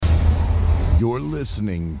You're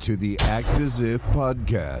listening to the Act As If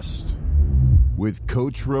podcast with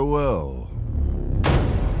Coach Roel.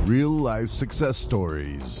 Real life success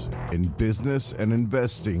stories in business and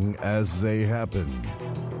investing as they happen.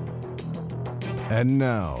 And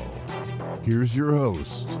now, here's your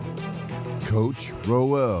host, Coach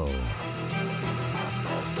Roel.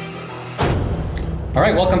 All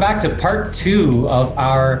right, welcome back to part 2 of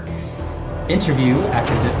our interview,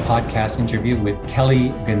 Act As If podcast interview with Kelly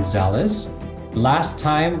Gonzalez. Last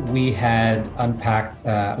time we had unpacked,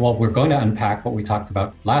 we're going to unpack what we talked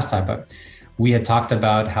about last time, but we had talked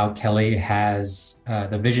about how Kelly has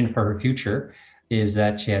the vision for her future is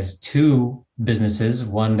that she has 2 businesses,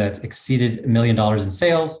 one that exceeded $1 million in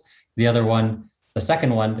sales. The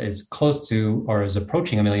second one is close to or is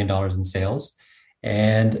approaching $1 million in sales.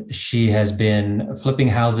 And she has been flipping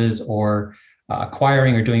houses or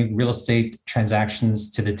acquiring or doing real estate transactions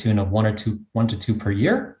to the tune of 1 to 2 per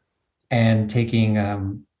year, and taking a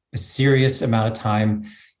serious amount of time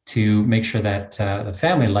to make sure that the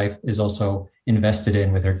family life is also invested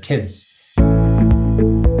in with her kids.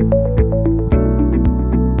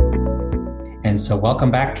 And so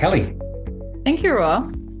welcome back, Kelly. Thank you,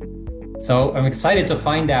 Roel. So I'm excited to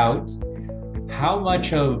find out how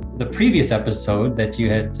much of the previous episode that you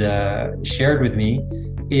had shared with me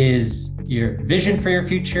is your vision for your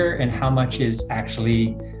future and how much is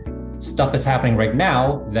actually stuff that's happening right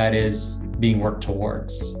now that is being worked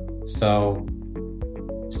towards. So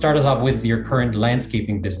start us off with your current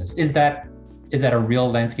landscaping business. Is that a real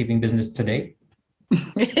landscaping business today?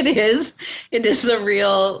 It is. It is a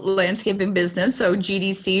real landscaping business. So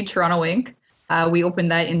GDC Toronto Inc. We opened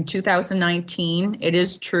that in 2019. It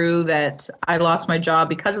is true that I lost my job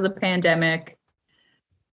because of the pandemic.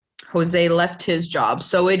 Jose left his job.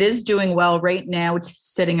 So it is doing well right now. It's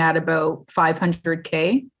sitting at about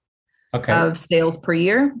 500K of sales per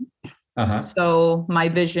year. So my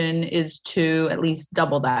vision is to at least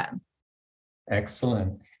double that.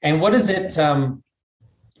 Excellent. And what is it,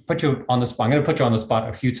 put you on the spot? I'm going to put you on the spot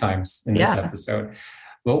a few times in this episode.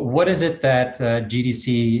 But what is it that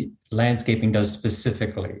GDC Landscaping does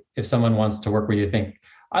specifically? If someone wants to work with you, think,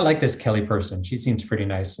 I like this Kelly person. She seems pretty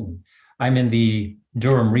nice. And I'm in the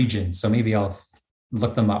Durham region, so maybe I'll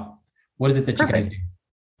look them up. What is it that you guys do?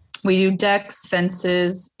 We do decks,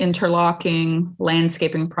 fences, interlocking,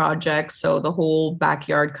 landscaping projects. So the whole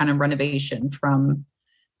backyard kind of renovation, from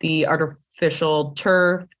the artificial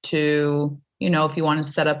turf to, if you want to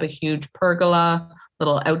set up a huge pergola,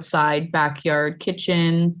 little outside backyard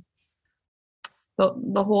kitchen,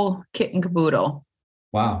 the whole kit and caboodle.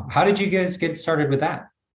 Wow. How did you guys get started with that?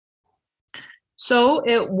 So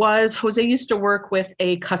Jose used to work with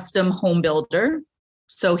a custom home builder.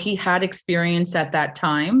 So he had experience at that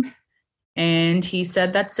time. And he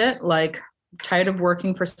said, that's it. Like, tired of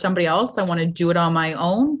working for somebody else. I want to do it on my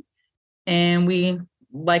own. And we,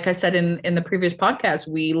 like I said in the previous podcast,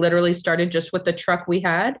 we literally started just with the truck we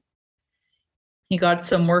had. He got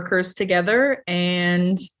some workers together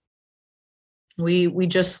and we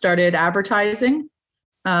just started advertising.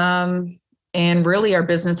 And really our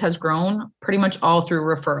business has grown pretty much all through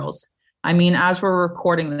referrals. I mean, as we're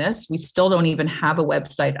recording this, we still don't even have a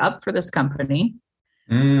website up for this company.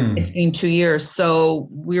 It's been 2 years. So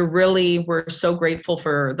we're so grateful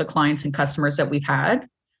for the clients and customers that we've had.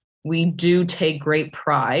 We do take great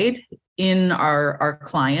pride in our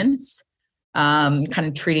clients, kind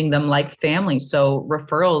of treating them like family. So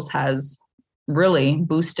referrals has really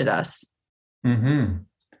boosted us. Mm-hmm.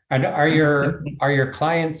 And are your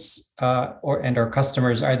clients and our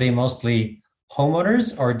customers, are they mostly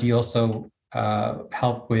homeowners, or do you also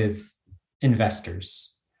help with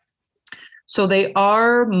investors? So they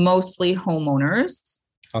are mostly homeowners.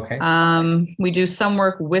 Okay. We do some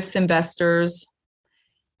work with investors.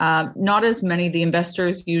 Not as many. The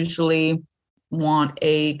investors usually want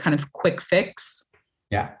a kind of quick fix.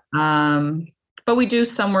 Yeah. But we do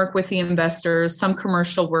some work with the investors, some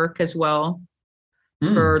commercial work as well.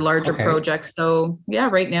 For larger projects. So yeah,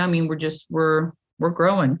 right now, I mean, we're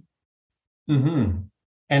growing. Mm-hmm.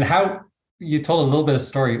 And how, you told a little bit of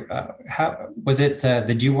story. How was it,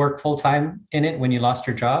 did you work full-time in it when you lost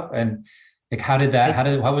your job? And like, how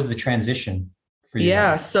was the transition for you?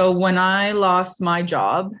 Yeah. guys? So when I lost my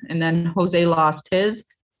job and then Jose lost his,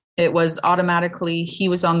 it was automatically, he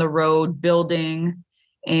was on the road building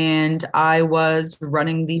and I was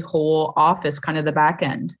running the whole office, kind of the back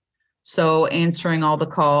end. So answering all the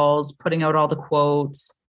calls, putting out all the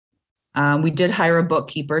quotes. We did hire a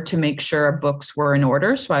bookkeeper to make sure our books were in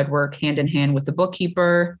order. So I'd work hand in hand with the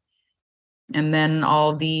bookkeeper. And then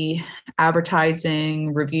all the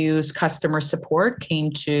advertising, reviews, customer support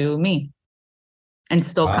came to me. and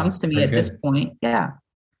still Wow, comes to me very at this good. point. Yeah.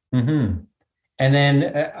 Mm-hmm. And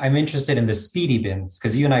then I'm interested in the speedy bins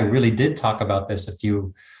because you and I really did talk about this a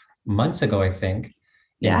few months ago, I think,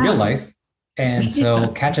 in real Yeah. life. And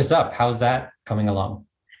so catch us up. How's that coming along?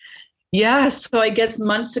 Yeah. So I guess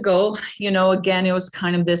months ago, again, it was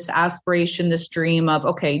kind of this aspiration, this dream of,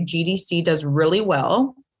 okay, GDC does really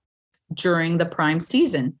well during the prime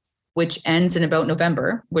season, which ends in about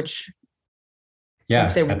November, which I would Yeah,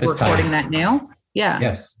 say at we're this recording time. that now. Yeah.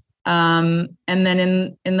 Yes. And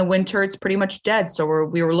then in the winter, it's pretty much dead. So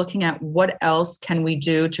we were looking at what else can we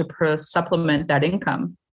do to supplement that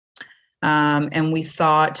income. And we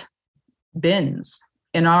thought bins.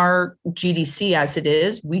 In our GDC as it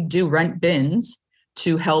is, we do rent bins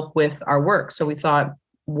to help with our work. So we thought,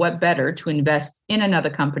 what better to invest in another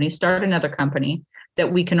company, start another company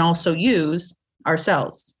that we can also use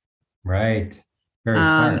ourselves. Right. Very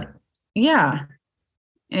smart. Yeah.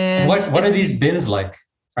 And And what are these bins like?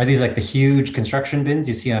 Are these like the huge construction bins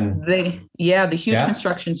you see on? the huge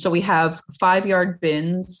construction. So we have 5-yard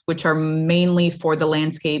bins, which are mainly for the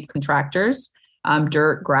landscape contractors,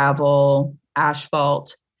 dirt, gravel,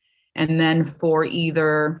 asphalt. And then for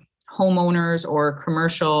either homeowners or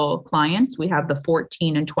commercial clients, we have the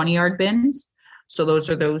 14 and 20-yard bins. So those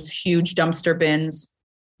are those huge dumpster bins.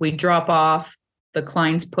 We drop off, the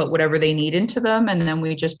clients put whatever they need into them, and then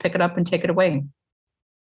we just pick it up and take it away.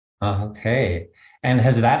 Okay. And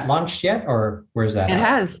has that launched yet, or where's that It at?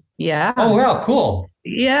 has. Yeah. Oh, wow. Cool.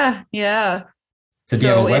 Yeah. Yeah. So do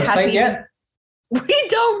you have a website yet? We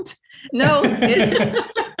don't. No.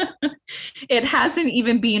 It hasn't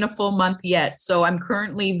even been a full month yet. So I'm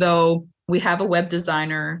currently, though, we have a web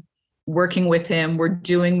designer working with him. We're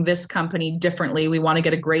doing this company differently. We want to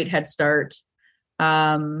get a great head start,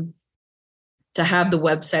 to have the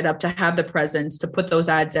website up, to have the presence, to put those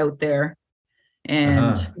ads out there.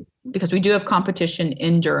 And because we do have competition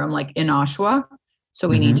in Durham, like in Oshawa. So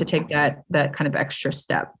we need to take that kind of extra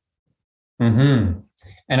step. Mm-hmm.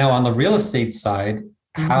 And now on the real estate side,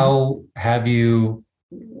 how have you,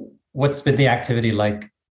 what's been the activity like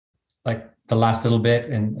the last little bit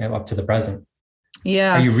and up to the present?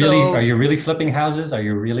 Yeah. Are you really flipping houses? Are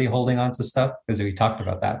you really holding on to stuff? Because we talked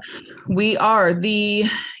about that. We are we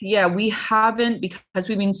haven't, because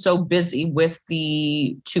we've been so busy with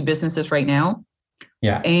the 2 businesses right now.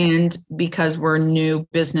 Yeah. And because we're new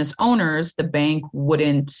business owners, the bank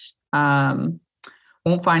won't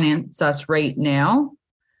finance us right now.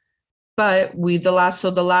 But the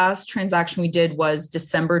last transaction we did was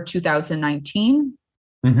December 2019,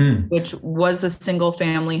 which was a single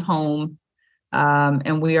family home.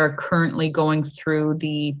 And we are currently going through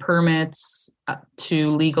the permits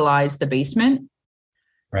to legalize the basement.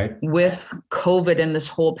 Right. With COVID and this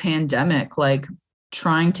whole pandemic, like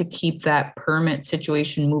trying to keep that permit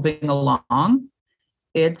situation moving along,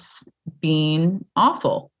 it's been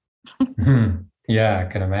awful. Yeah, I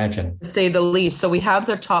can imagine. To say the least. So we have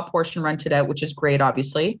the top portion rented out, which is great,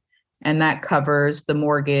 obviously. And that covers the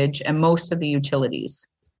mortgage and most of the utilities.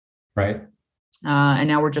 Right. And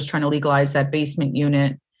now we're just trying to legalize that basement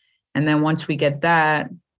unit. And then once we get that,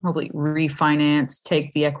 hopefully refinance,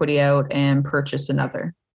 take the equity out and purchase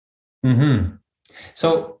another. Mm-hmm.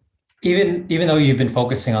 So even though you've been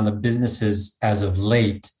focusing on the businesses as of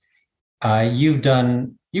late, you've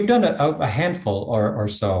done a handful or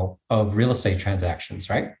so of real estate transactions,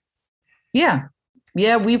 right? Yeah.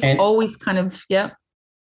 Yeah. We've always kind of, yeah.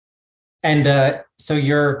 And so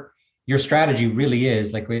your strategy really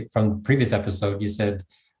is, like from the previous episode, you said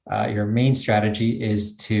your main strategy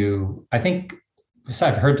is to, I think, so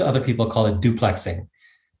I've heard other people call it duplexing,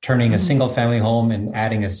 turning a single family home and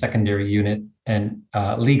adding a secondary unit and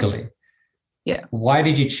legally. Yeah. Why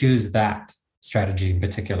did you choose that strategy in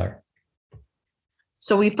particular?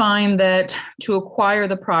 So we find that to acquire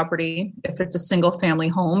the property, if it's a single family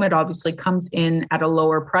home, it obviously comes in at a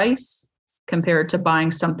lower price compared to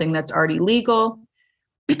buying something that's already legal.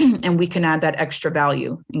 And we can add that extra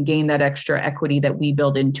value and gain that extra equity that we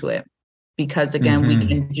build into it. Because again, we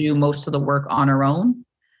can do most of the work on our own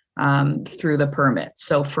through the permit.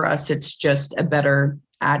 So for us, it's just a better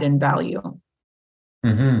add-in value.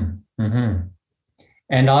 And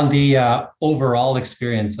on the overall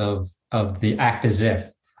experience of the Act As If,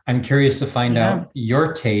 I'm curious to find out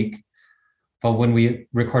your take. But when we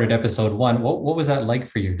recorded episode 1, what was that like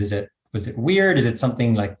for you? Was it weird? Is it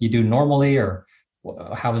something like you do normally, or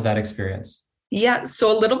how was that experience? Yeah,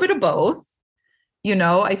 so a little bit of both.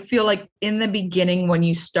 I feel like in the beginning, when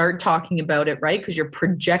you start talking about it, right, because you're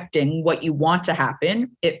projecting what you want to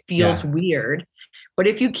happen, it feels weird. But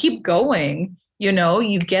if you keep going,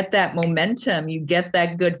 you get that momentum, you get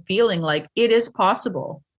that good feeling like it is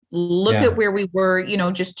possible. Look at where we were,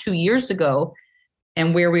 just 2 years ago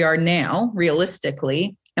and where we are now,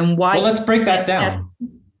 realistically, and why. Well, let's break that down.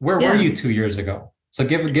 Where were you 2 years ago? So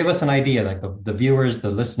give us an idea, like the viewers,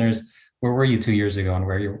 the listeners, where were you 2 years ago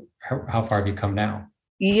and how far have you come now?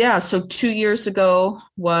 Yeah. So 2 years ago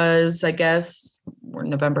was, I guess, we're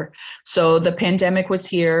November. So the pandemic was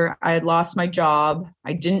here. I had lost my job.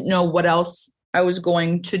 I didn't know what else I was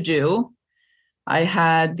going to do. I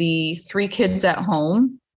had the 3 kids at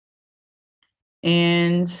home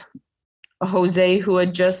and Jose, who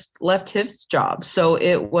had just left his job. So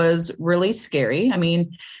it was really scary. I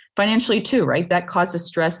mean, financially too, right? That causes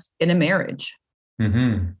stress in a marriage.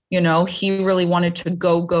 Mm-hmm. He really wanted to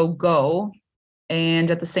go.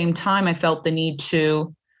 And at the same time, I felt the need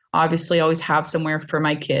to obviously always have somewhere for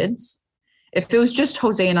my kids. If it was just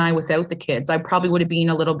Jose and I without the kids, I probably would have been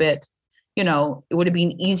a little bit, it would have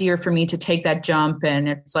been easier for me to take that jump. And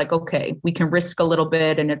it's like, okay, we can risk a little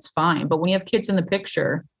bit and it's fine. But when you have kids in the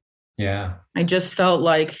picture, I just felt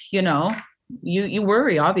like, you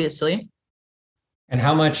worry, obviously. And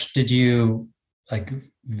how much did you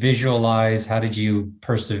visualize? How did you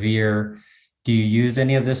persevere? Do you use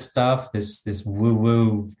any of this stuff, this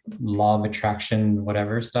woo-woo law of attraction,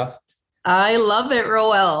 whatever stuff? I love it,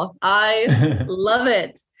 Roel. I love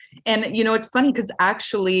it. And, it's funny because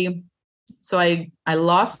actually, so I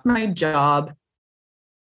lost my job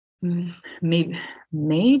maybe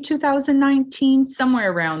May 2019,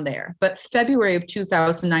 somewhere around there. But February of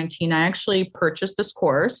 2019, I actually purchased this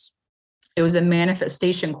course. It was a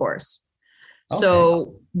manifestation course. Okay.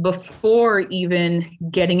 So before even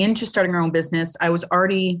getting into starting our own business, I was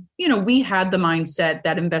already, we had the mindset,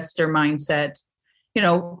 that investor mindset,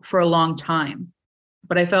 for a long time.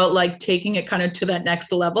 But I felt like taking it kind of to that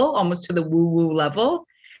next level, almost to the woo-woo level.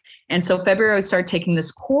 And so February, I started taking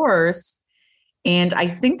this course. And I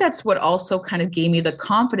think that's what also kind of gave me the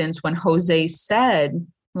confidence when Jose said,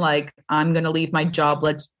 I'm going to leave my job.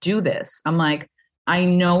 Let's do this. I'm like, I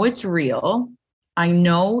know it's real. I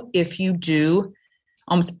know if you do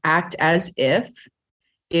almost act as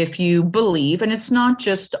if you believe, and it's not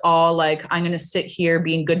just all like, I'm going to sit here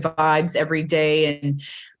being good vibes every day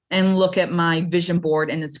and look at my vision board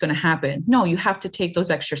and it's going to happen. No, you have to take those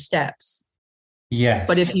extra steps. Yes.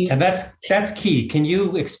 But and that's key. Can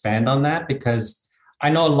you expand on that? Because I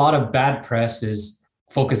know a lot of bad press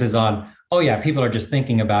focuses on, people are just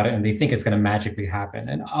thinking about it and they think it's going to magically happen.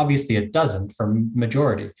 And obviously it doesn't for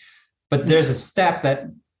majority. But there's a step that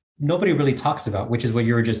nobody really talks about, which is what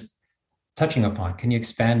you were just touching upon. Can you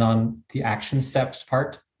expand on the action steps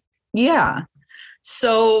part? Yeah.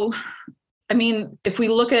 So, I mean, if we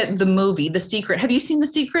look at the movie, The Secret, have you seen The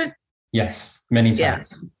Secret? Yes, many times.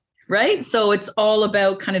 Yes. Right. So it's all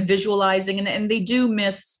about kind of visualizing and they do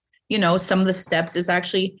miss, some of the steps is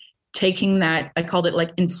actually taking that, I called it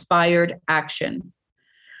like inspired action.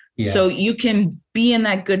 Yes. So you can be in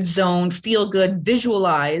that good zone, feel good,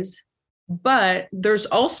 visualize, but there's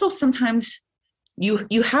also sometimes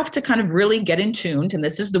you have to kind of really get in tuned, and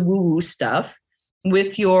this is the woo-woo stuff,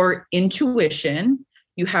 with your intuition.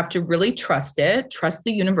 You have to really trust it, trust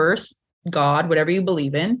the universe, God, whatever you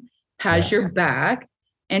believe in, has your back,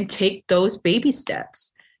 and take those baby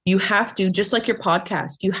steps. You have to, just like your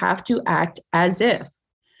podcast, you have to act as if.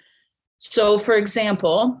 So for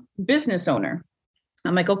example, business owner,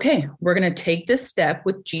 I'm like, okay, we're going to take this step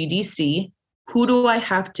with GDC. Who do I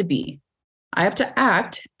have to be? I have to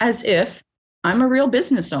act as if I'm a real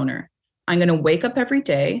business owner. I'm going to wake up every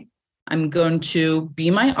day. I'm going to be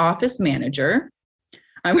my office manager.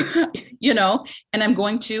 And I'm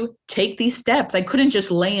going to take these steps. I couldn't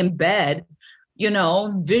just lay in bed,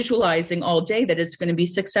 visualizing all day that it's going to be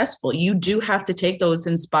successful. You do have to take those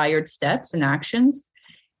inspired steps and actions,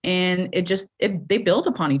 and they build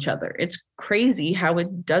upon each other. It's crazy how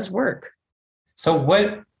it does work.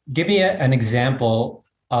 So give me an example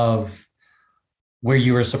of where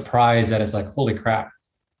you were surprised that it's like, holy crap,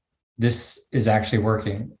 this is actually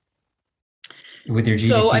working with your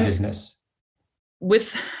GDC business.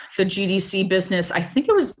 With the GDC business, I think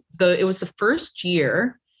it was the first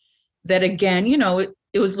year that, again,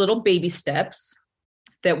 it was little baby steps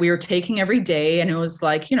that we were taking every day. And it was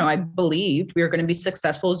like, I believed we were going to be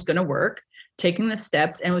successful. It's going to work, taking the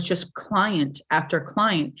steps. And it was just client after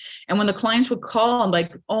client. And when the clients would call, I'm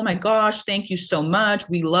like, oh my gosh, thank you so much.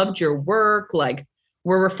 We loved your work. Like,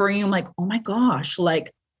 we're referring you. I'm like, oh my gosh,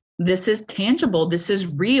 like, this is tangible. This is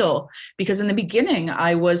real. Because in the beginning,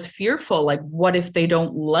 I was fearful. Like, what if they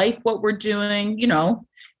don't like what we're doing?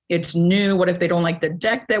 It's new. What if they don't like the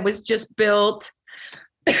deck that was just built?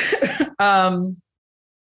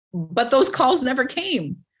 But those calls never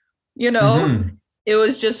came. Mm-hmm. It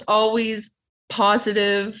was just always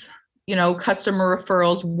positive, customer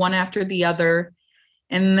referrals, one after the other.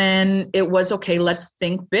 And then it was, okay, let's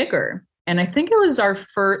think bigger. And I think it was our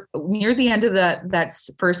first, near the end of that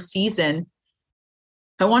first season,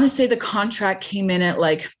 I want to say the contract came in at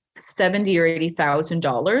like $70,000 or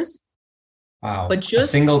 $80,000. Wow. But just a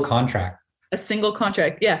single contract. A single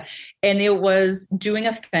contract. Yeah. And it was doing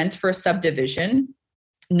a fence for a subdivision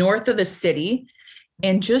north of the city,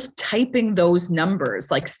 and just typing those numbers,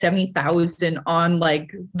 like 70,000 on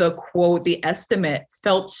like the quote, the estimate,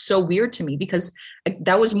 felt so weird to me because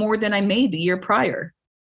that was more than I made the year prior.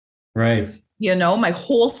 Right. My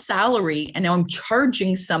whole salary. And now I'm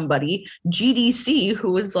charging somebody, GDC,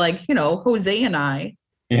 who was like, Jose and I,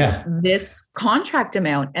 this contract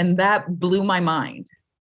amount. And that blew my mind.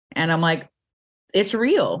 And I'm like, it's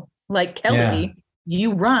real. Like, Kelly,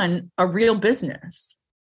 you run a real business.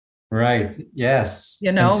 Right. Yes.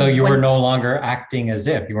 And so you were no longer acting as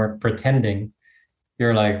if you weren't pretending.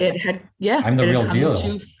 You're like, I'm the real deal.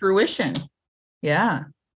 To fruition. Yeah.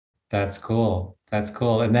 That's cool.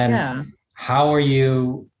 And then how are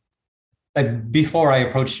you, before I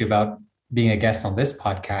approached you about being a guest on this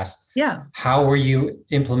podcast, how were you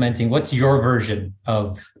implementing, what's your version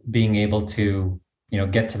of being able to,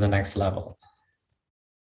 get to the next level?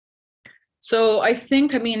 So I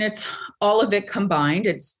think, it's all of it combined.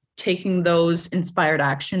 It's taking those inspired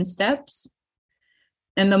action steps.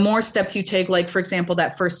 And the more steps you take, like, for example,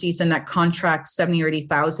 that first season, that contract, 70 or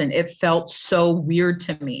 80,000, it felt so weird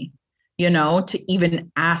to me, to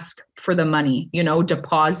even ask for the money,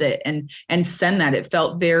 deposit and send that. It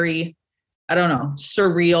felt very, I don't know,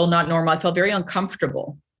 surreal, not normal. I felt very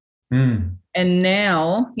uncomfortable. And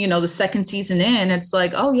now, the second season in, it's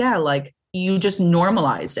like, oh yeah, like you just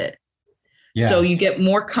normalize it. Yeah. So you get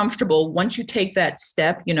more comfortable once you take that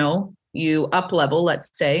step, you up level, let's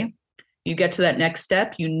say, you get to that next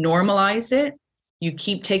step, you normalize it, you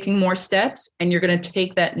keep taking more steps, and you're going to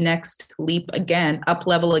take that next leap again, up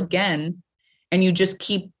level again, and you just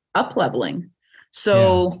keep up leveling.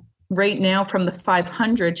 So right now from the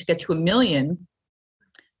 500 to get to $1 million,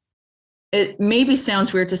 it maybe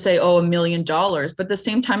sounds weird to say, $1 million, but at the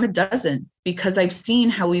same time it doesn't, because I've seen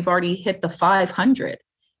how we've already hit the 500.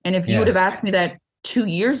 And if you would have asked me that 2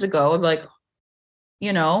 years ago, I'd be like,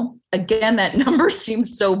 again, that number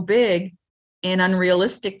seems so big and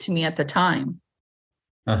unrealistic to me at the time.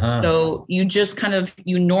 So you just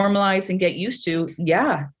you normalize and get used to,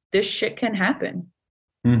 this shit can happen.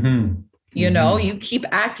 You keep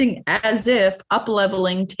acting as if, up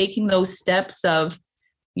leveling, taking those steps of,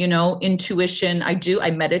 intuition. I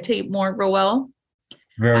meditate more, Roel.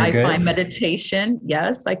 I find meditation.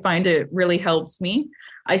 Yes. I find it really helps me.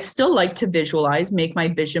 I still like to visualize, make my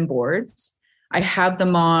vision boards. I have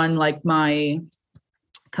them on like my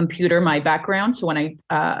computer, my background. So when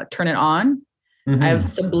I turn it on, I have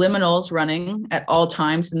subliminals running at all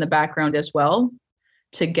times in the background as well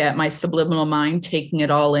to get my subliminal mind taking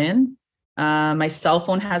it all in. My cell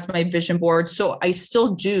phone has my vision board. So I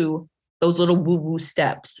still do those little woo-woo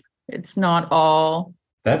steps. It's not all.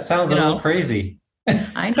 That sounds a little crazy.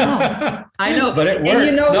 I know, but it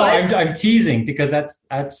works. I'm teasing because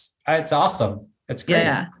it's awesome. It's great.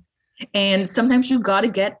 Yeah. And sometimes you got to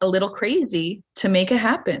get a little crazy to make it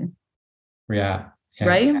happen. Yeah.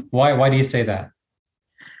 Right. Why do you say that?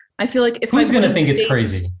 I feel like who's going to think it's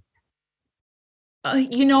crazy?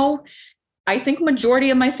 I think majority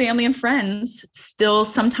of my family and friends still,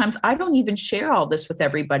 sometimes I don't even share all this with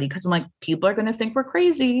everybody because I'm like, people are going to think we're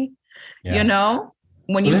crazy,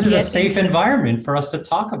 When this is a safe environment for us to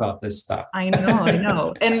talk about this stuff. I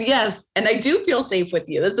know. And yes, and I do feel safe with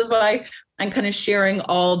you. This is why I'm kind of sharing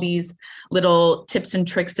all these little tips and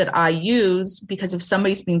tricks that I use, because if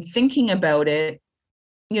somebody's been thinking about it,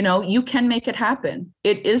 you can make it happen.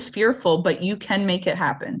 It is fearful, but you can make it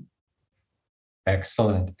happen.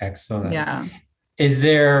 Excellent. Yeah. Is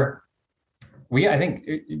there, I think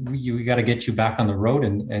we got to get you back on the road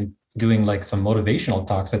and doing like some motivational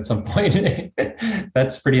talks at some point.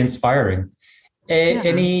 That's pretty inspiring.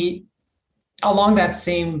 Any, along that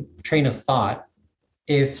same train of thought,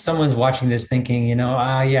 if someone's watching this thinking,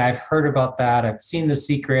 I've heard about that. I've seen The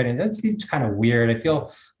Secret and that seems kind of weird. I feel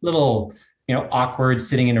a little, awkward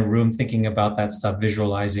sitting in a room thinking about that stuff,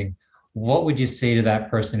 visualizing. What would you say to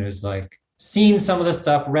that person who's like seen some of the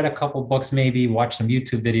stuff, read a couple books, maybe watched some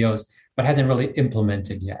YouTube videos, but hasn't really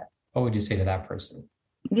implemented yet? What would you say to that person?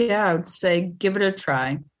 Yeah, I would say, give it a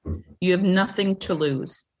try. You have nothing to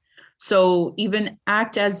lose. So even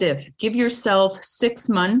act as if, give yourself 6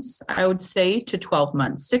 months, I would say, to 12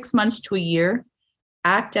 months, 6 months to a year,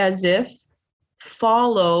 act as if,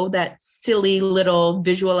 follow that silly little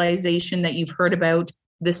visualization that you've heard about,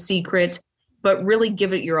 The Secret, but really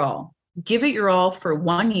give it your all. Give it your all for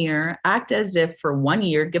 1 year, act as if for 1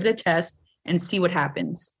 year, give it a test and see what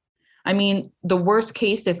happens. I mean, the worst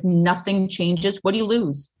case, if nothing changes, what do you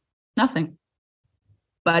lose? Nothing.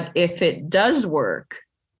 But if it does work,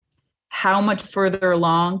 how much further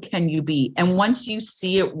along can you be? And once you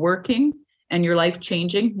see it working and your life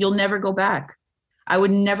changing, you'll never go back. I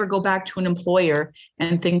would never go back to an employer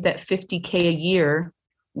and think that $50K a year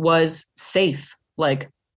was safe. Like,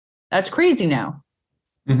 that's crazy now.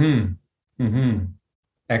 Mm-hmm. Mm-hmm.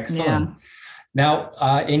 Excellent. Yeah. Now,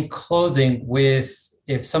 in closing,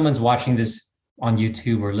 if someone's watching this on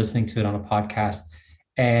YouTube or listening to it on a podcast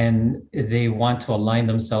and they want to align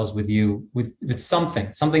themselves with you with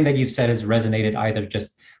something that you've said has resonated either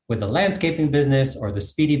just with the landscaping business or the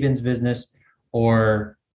Speedy Bins business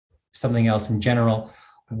or something else in general,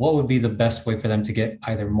 what would be the best way for them to get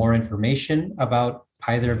either more information about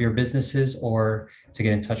either of your businesses or to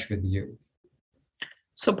get in touch with you?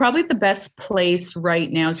 So probably the best place right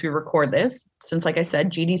now as we record this, since like I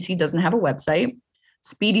said, GDC doesn't have a website,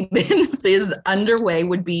 Speedy Bins is underway,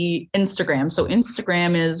 would be Instagram. So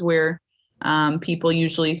Instagram is where people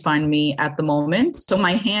usually find me at the moment. So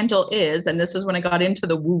my handle is, and this is when I got into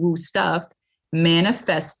the woo-woo stuff,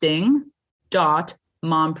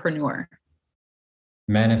 manifesting.mompreneur.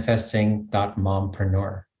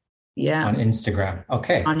 Manifesting.mompreneur. Yeah. On Instagram.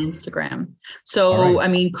 Okay. On Instagram. So, right. I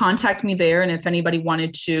mean, contact me there. And if anybody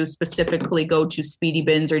wanted to specifically go to Speedy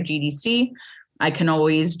Bins or GDC, I can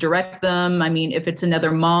always direct them. I mean, if it's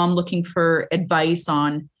another mom looking for advice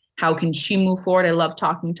on how can she move forward, I love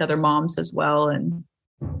talking to other moms as well. And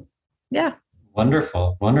yeah.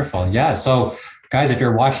 Wonderful. Wonderful. Yeah. So guys, if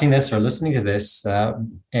you're watching this or listening to this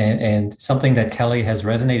and something that Kelly has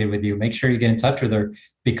resonated with you, make sure you get in touch with her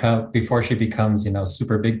before she becomes,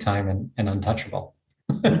 super big time and untouchable.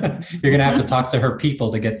 You're going to have to talk to her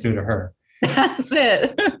people to get through to her. That's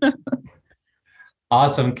it.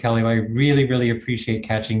 Awesome, Kelly. I really, really appreciate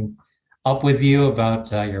catching up with you about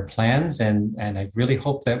your plans. And I really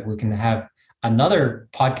hope that we can have another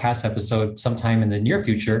podcast episode sometime in the near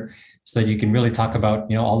future so that you can really talk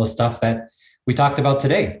about, all the stuff that we talked about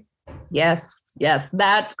today. Yes.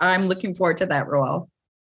 That I'm looking forward to that, Roel.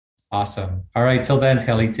 Awesome. All right. Till then,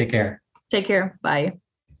 Kelly, take care. Take care. Bye.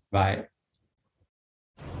 Bye.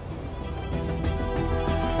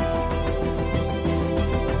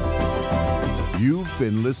 You've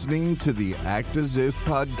been listening to the Act As If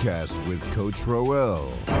podcast with Coach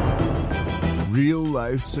Roel. Real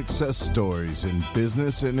life success stories in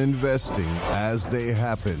business and investing as they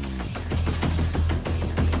happen.